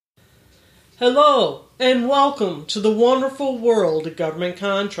Hello, and welcome to the wonderful world of government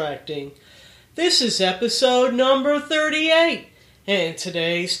contracting. This is episode number 38, and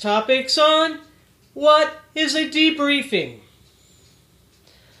today's topic's on what is a debriefing.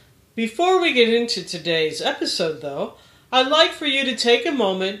 Before we get into today's episode, though, I'd like for you to take a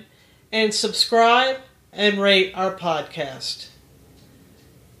moment and subscribe and rate our podcast.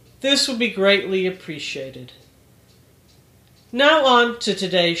 This would be greatly appreciated. Now on to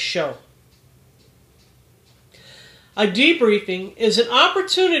today's show. A debriefing is an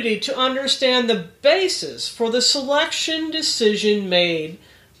opportunity to understand the basis for the selection decision made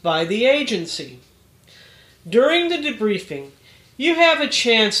by the agency. During the debriefing, you have a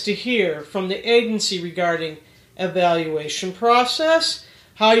chance to hear from the agency regarding evaluation process,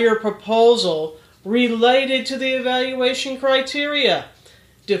 how your proposal related to the evaluation criteria,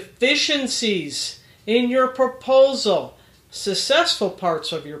 deficiencies in your proposal, successful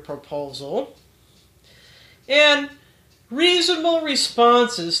parts of your proposal, and reasonable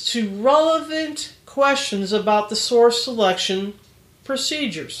responses to relevant questions about the source selection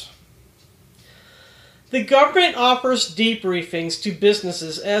procedures. The government offers debriefings to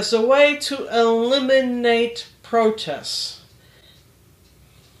businesses as a way to eliminate protests.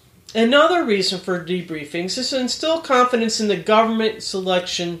 Another reason for debriefings is to instill confidence in the government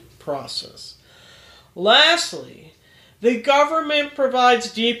selection process. Lastly, the government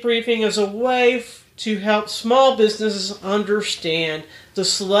provides debriefing as a way to help small businesses understand the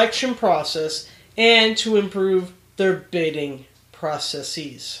selection process and to improve their bidding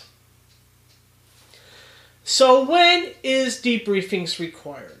processes. So when is debriefings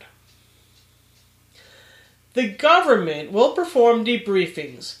required? The government will perform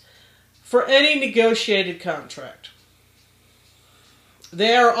debriefings for any negotiated contract.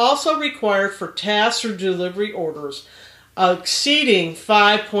 They are also required for tasks or delivery orders exceeding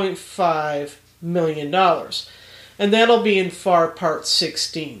 $5.5 million. And that'll be in FAR Part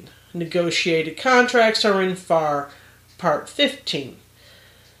 16. Negotiated contracts are in FAR Part 15.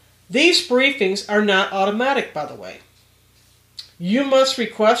 These briefings are not automatic, by the way. You must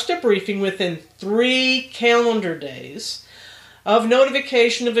request a briefing within 3 calendar days of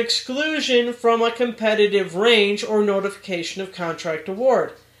notification of exclusion from a competitive range or notification of contract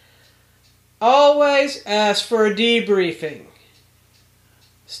award. Always ask for a debriefing.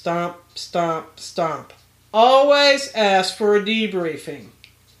 Stomp, stomp, stomp. Always ask for a debriefing.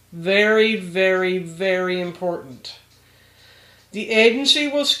 Very, very, very important. The agency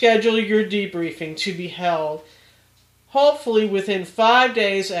will schedule your debriefing to be held hopefully within 5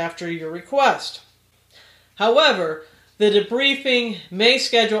 days after your request. However, the debriefing may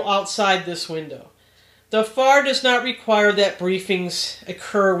schedule outside this window. The FAR does not require that briefings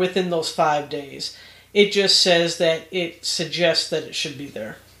occur within those 5 days. It just says that it suggests that it should be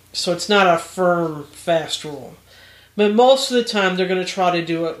there. So it's not a firm, fast rule. But most of the time, they're going to try to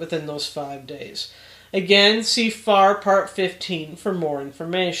do it within those 5 days. Again, see FAR Part 15 for more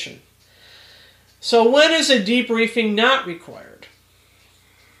information. So when is a debriefing not required?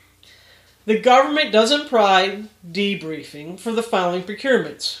 The government doesn't provide debriefing for the following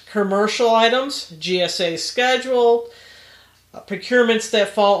procurements: commercial items, GSA schedule, procurements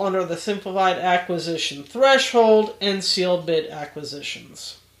that fall under the simplified acquisition threshold, and sealed bid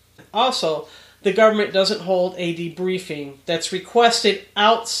acquisitions. Also, the government doesn't hold a debriefing that's requested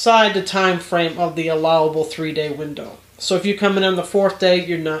outside the time frame of the allowable 3-day window. So if you come in on the 4th day,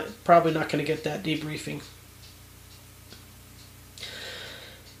 you're probably not going to get that debriefing.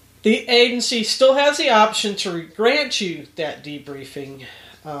 The agency still has the option to grant you that debriefing,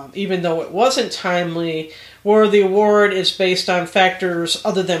 even though it wasn't timely, where the award is based on factors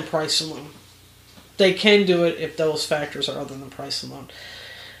other than price alone. They can do it if those factors are other than price alone.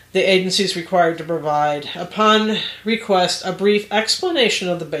 The agency is required to provide, upon request, a brief explanation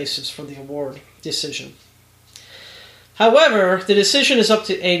of the basis for the award decision. However, the decision is up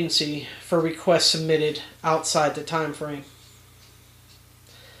to the agency for requests submitted outside the time frame.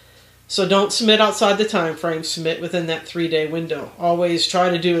 So don't submit outside the time frame, submit within that 3-day window. Always try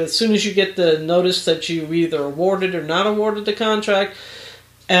to do it as soon as you get the notice that you either awarded or not awarded the contract,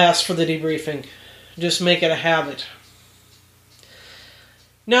 ask for the debriefing. Just make it a habit.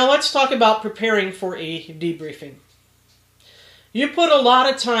 Now let's talk about preparing for a debriefing. You put a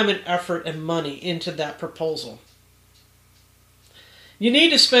lot of time and effort and money into that proposal. You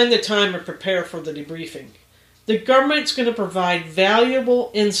need to spend the time and prepare for the debriefing. The government's going to provide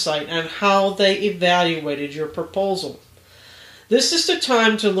valuable insight on how they evaluated your proposal. This is the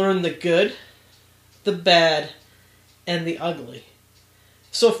time to learn the good, the bad, and the ugly.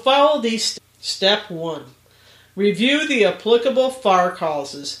 So follow these steps. Step 1. Review the applicable FAR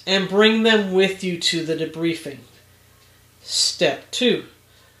clauses and bring them with you to the debriefing. Step 2.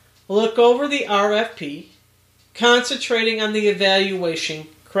 Look over the RFP, concentrating on the evaluation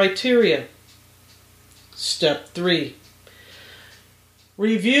criteria. Step 3.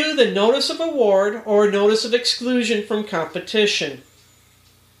 Review the notice of award or notice of exclusion from competition.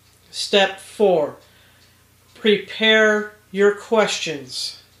 Step 4. Prepare your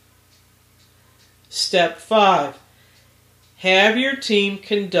questions. Step 5. Have your team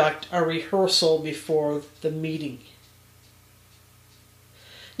conduct a rehearsal before the meeting.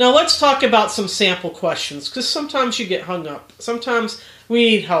 Now let's talk about some sample questions, because sometimes you get hung up. Sometimes we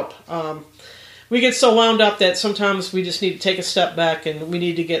need help. We get so wound up that sometimes we just need to take a step back and we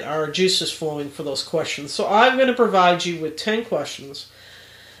need to get our juices flowing for those questions. So I'm going to provide you with 10 questions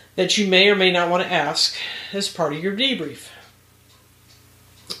that you may or may not want to ask as part of your debrief.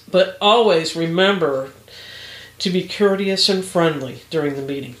 But always remember to be courteous and friendly during the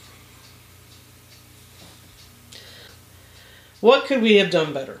meeting. What could we have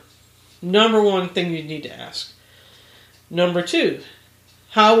done better? Number one thing you need to ask. Number 2,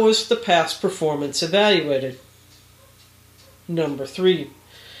 how was the past performance evaluated? Number 3,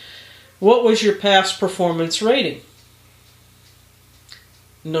 what was your past performance rating?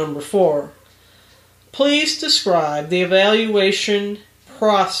 Number 4, please describe the evaluation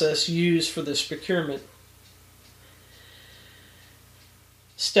process used for this procurement.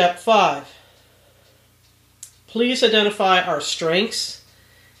 Step 5, please identify our strengths,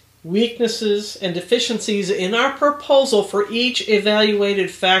 weaknesses, and deficiencies in our proposal for each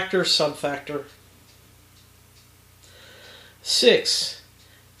evaluated factor subfactor. 6,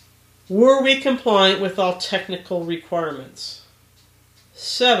 were we compliant with all technical requirements?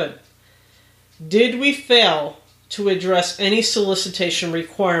 7, did we fail to address any solicitation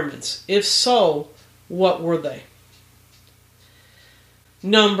requirements? If so, what were they?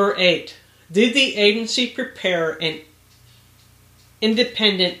 Number 8, did the agency prepare an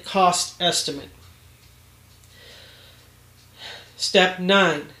independent cost estimate? Step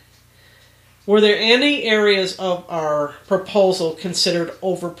 9, were there any areas of our proposal considered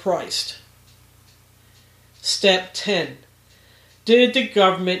overpriced? Step 10, did the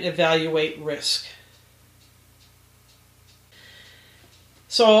government evaluate risk?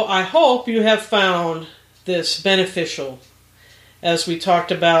 So I hope you have found this beneficial as we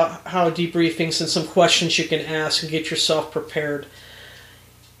talked about how debriefings and some questions you can ask and get yourself prepared.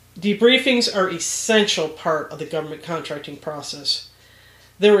 Debriefings are an essential part of the government contracting process.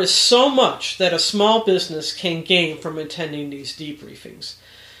 There is so much that a small business can gain from attending these debriefings.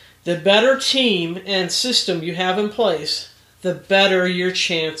 The better team and system you have in place, the better your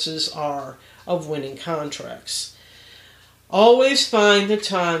chances are of winning contracts. Always find the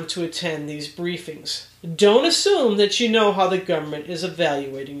time to attend these briefings. Don't assume that you know how the government is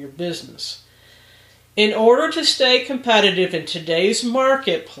evaluating your business. In order to stay competitive in today's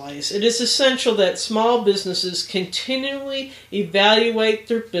marketplace, it is essential that small businesses continually evaluate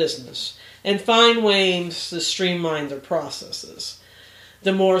their business and find ways to streamline their processes.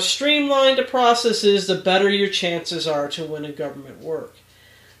 The more streamlined a process is, the better your chances are to win a government work.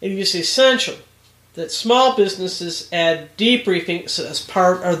 It is essential that small businesses add debriefings as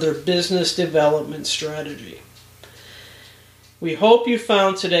part of their business development strategy. We hope you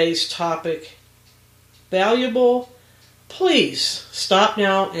found today's topic valuable. Please stop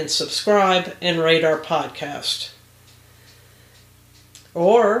now and subscribe and rate our podcast.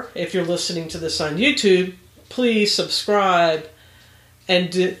 Or if you're listening to this on YouTube, please subscribe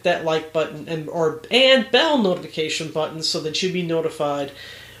and hit that like button and bell notification button so that you'll be notified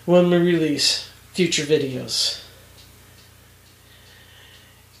when we release future videos.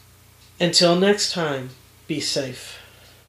 Until next time, be safe.